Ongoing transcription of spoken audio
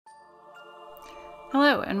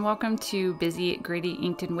Hello, and welcome to Busy, Gritty,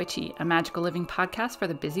 Inked, and Witchy, a magical living podcast for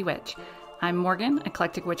the busy witch. I'm Morgan,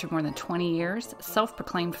 eclectic witch of more than 20 years,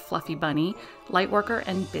 self-proclaimed fluffy bunny, lightworker,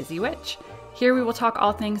 and busy witch. Here we will talk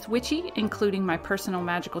all things witchy, including my personal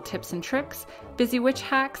magical tips and tricks, busy witch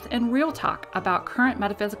hacks, and real talk about current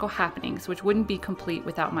metaphysical happenings, which wouldn't be complete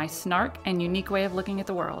without my snark and unique way of looking at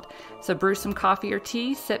the world. So brew some coffee or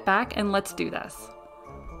tea, sit back, and let's do this.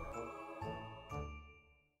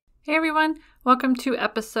 Hey everyone, welcome to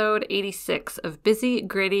episode 86 of Busy,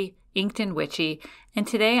 Gritty, Inked, and Witchy, and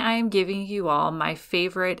today I am giving you all my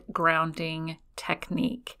favorite grounding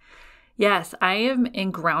technique. Yes, I am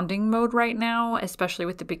in grounding mode right now, especially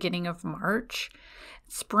with the beginning of March.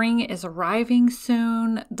 Spring is arriving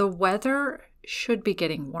soon. The weather should be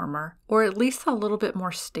getting warmer, or at least a little bit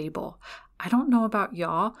more stable. I don't know about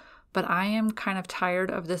y'all, but I am kind of tired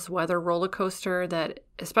of this weather roller coaster that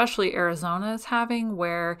especially Arizona is having,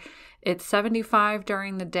 where it's 75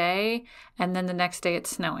 during the day and then the next day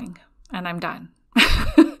it's snowing and I'm done.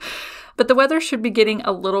 But the weather should be getting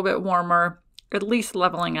a little bit warmer, at least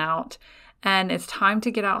leveling out, and it's time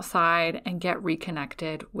to get outside and get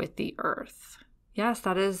reconnected with the earth. Yes,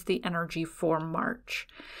 that is the energy for March.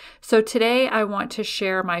 So today I want to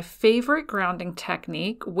share my favorite grounding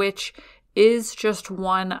technique, which is just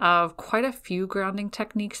one of quite a few grounding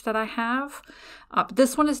techniques that I have.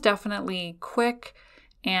 This one is definitely quick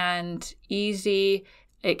and easy.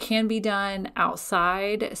 It can be done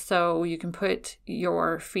outside, so you can put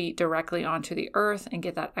your feet directly onto the earth and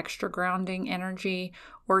get that extra grounding energy,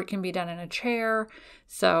 or it can be done in a chair.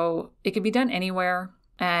 So it can be done anywhere.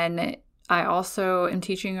 And I also am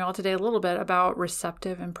teaching you all today a little bit about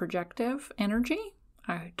receptive and projective energy.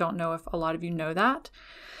 I don't know if a lot of you know that.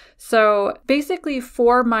 So basically,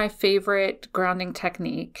 for my favorite grounding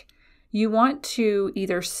technique, you want to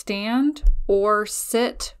either stand or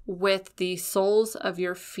sit with the soles of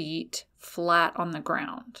your feet flat on the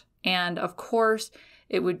ground. And of course,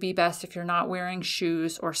 it would be best if you're not wearing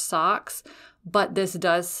shoes or socks, but this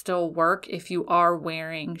does still work if you are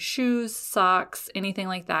wearing shoes, socks, anything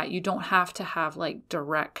like that. You don't have to have like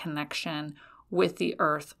direct connection with the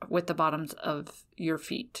earth, with the bottoms of your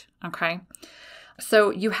feet, okay?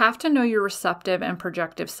 So you have to know your receptive and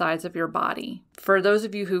projective sides of your body. For those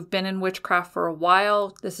of you who've been in witchcraft for a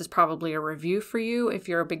while, this is probably a review for you. If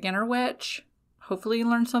you're a beginner witch, hopefully you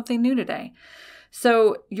learned something new today.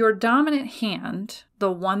 So your dominant hand,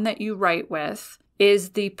 the one that you write with,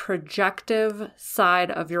 is the projective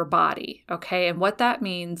side of your body, okay? And what that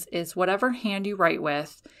means is whatever hand you write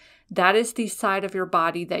with, that is the side of your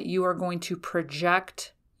body that you are going to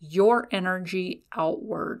project your energy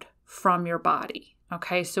outward from your body.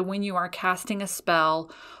 Okay, so when you are casting a spell,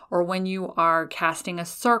 or when you are casting a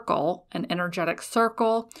circle, an energetic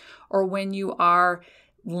circle, or when you are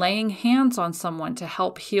laying hands on someone to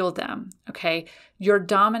help heal them, okay, your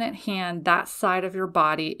dominant hand, that side of your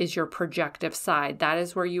body, is your projective side. That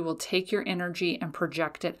is where you will take your energy and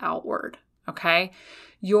project it outward, okay?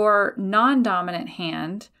 Your non-dominant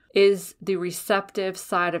hand is the receptive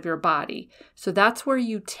side of your body. So that's where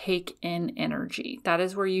you take in energy. That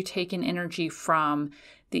is where you take in energy from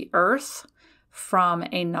the earth, from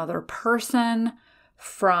another person,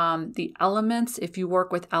 from the elements. If you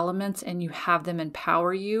work with elements and you have them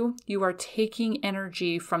empower you, you are taking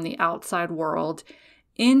energy from the outside world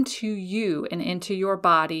into you and into your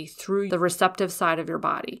body through the receptive side of your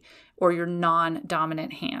body, or your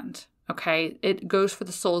non-dominant hand. Okay, it goes for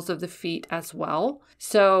the soles of the feet as well.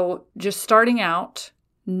 So just starting out,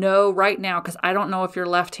 know right now, because I don't know if you're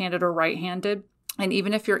left-handed or right-handed, and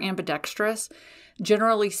even if you're ambidextrous,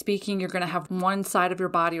 generally speaking, you're going to have one side of your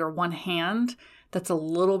body or one hand that's a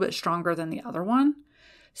little bit stronger than the other one.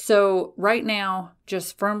 So right now,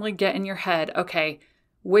 just firmly get in your head, okay,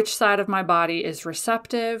 which side of my body is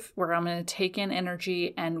receptive, where I'm going to take in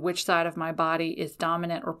energy, and which side of my body is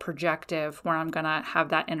dominant or projective, where I'm going to have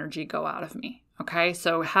that energy go out of me. Okay,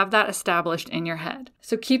 so have that established in your head.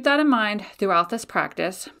 So keep that in mind throughout this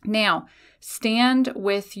practice. Now, stand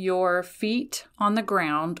with your feet on the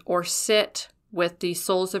ground, or sit with the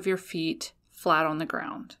soles of your feet flat on the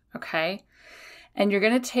ground. Okay, and you're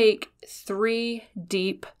going to take 3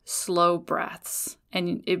 deep, slow breaths.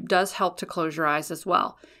 And it does help to close your eyes as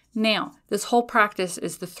well. Now, this whole practice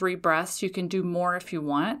is the 3 breaths. You can do more if you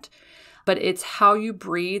want, but it's how you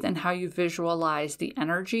breathe and how you visualize the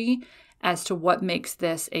energy as to what makes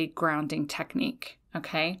this a grounding technique,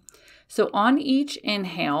 okay? So on each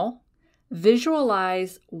inhale,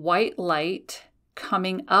 visualize white light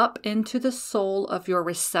coming up into the sole of your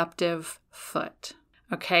receptive foot,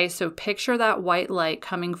 okay? So picture that white light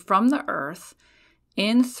coming from the earth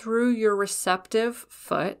in through your receptive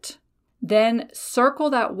foot. Then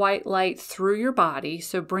circle that white light through your body.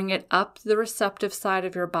 So bring it up the receptive side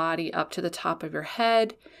of your body, up to the top of your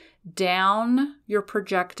head, down your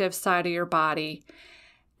projective side of your body.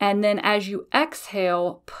 And then as you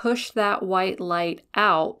exhale, push that white light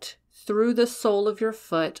out through the sole of your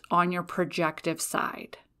foot on your projective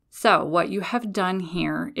side. So what you have done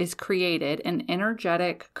here is created an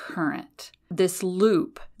energetic current, this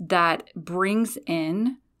loop that brings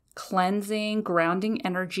in cleansing, grounding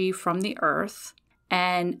energy from the earth,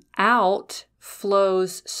 and out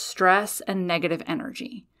flows stress and negative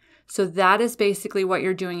energy. So that is basically what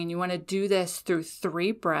you're doing, and you want to do this through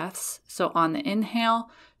 3 breaths. So on the inhale,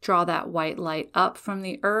 draw that white light up from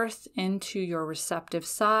the earth into your receptive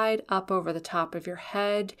side, up over the top of your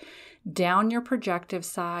head, down your projective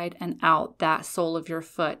side, and out that sole of your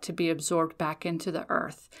foot to be absorbed back into the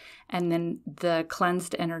earth. And then the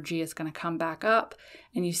cleansed energy is going to come back up,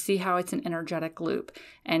 and you see how it's an energetic loop.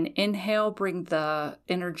 And inhale, bring the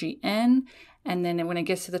energy in, and then when it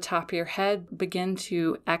gets to the top of your head, begin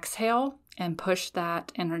to exhale and push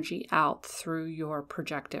that energy out through your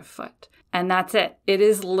projective foot. And that's it. It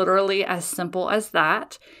is literally as simple as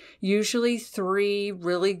that. Usually 3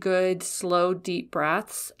 really good, slow, deep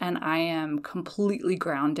breaths, and I am completely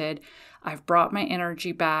grounded. I've brought my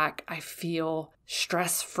energy back. I feel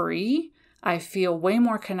stress-free. I feel way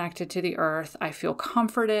more connected to the earth. I feel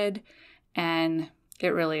comforted, and it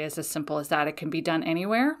really is as simple as that. It can be done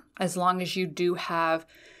anywhere as long as you do have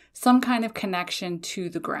some kind of connection to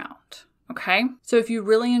the ground. Okay, so if you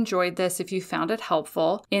really enjoyed this, if you found it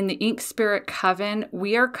helpful, in the Ink Spirit Coven,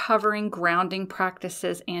 we are covering grounding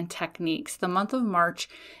practices and techniques. The month of March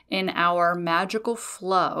in our magical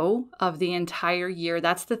flow of the entire year,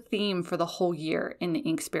 that's the theme for the whole year in the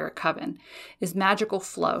Ink Spirit Coven, is magical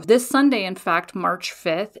flow. This Sunday, in fact, March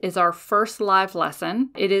 5th, is our first live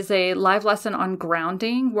lesson. It is a live lesson on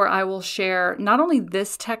grounding where I will share not only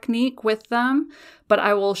this technique with them, but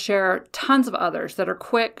I will share tons of others that are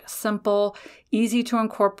quick, simple, easy to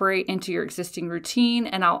incorporate into your existing routine.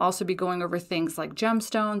 And I'll also be going over things like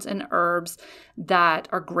gemstones and herbs that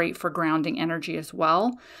are great for grounding energy as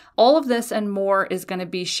well. All of this and more is going to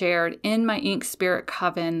be shared in my Ink Spirit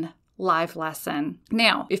Coven live lesson.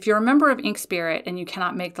 Now, if you're a member of Ink Spirit and you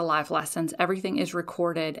cannot make the live lessons, everything is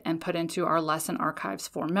recorded and put into our lesson archives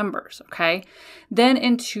for members, okay? Then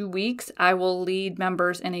in 2 weeks, I will lead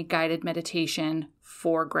members in a guided meditation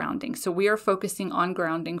for grounding. So we are focusing on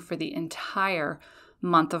grounding for the entire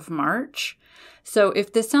month of March. So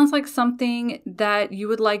if this sounds like something that you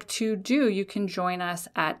would like to do, you can join us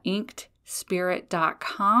at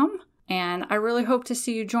inkedspirit.com. And I really hope to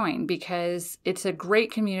see you join because it's a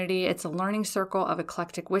great community. It's a learning circle of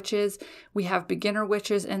eclectic witches. We have beginner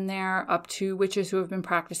witches in there up to witches who have been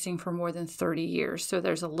practicing for more than 30 years. So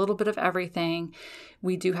there's a little bit of everything.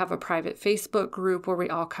 We do have a private Facebook group where we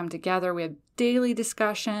all come together. We have daily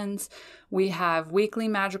discussions. We have weekly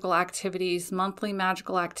magical activities, monthly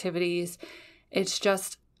magical activities. It's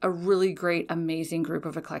just a really great, amazing group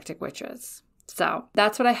of eclectic witches. So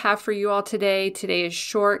that's what I have for you all today. Today is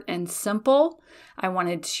short and simple. I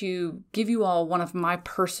wanted to give you all one of my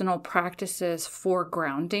personal practices for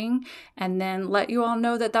grounding and then let you all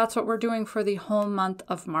know that that's what we're doing for the whole month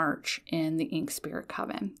of March in the Ink Spirit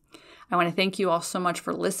Coven. I want to thank you all so much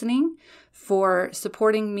for listening, for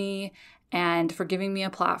supporting me, and for giving me a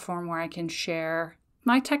platform where I can share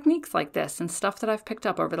my techniques like this and stuff that I've picked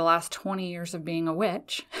up over the last 20 years of being a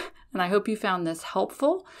witch. And I hope you found this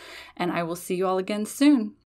helpful, and I will see you all again soon.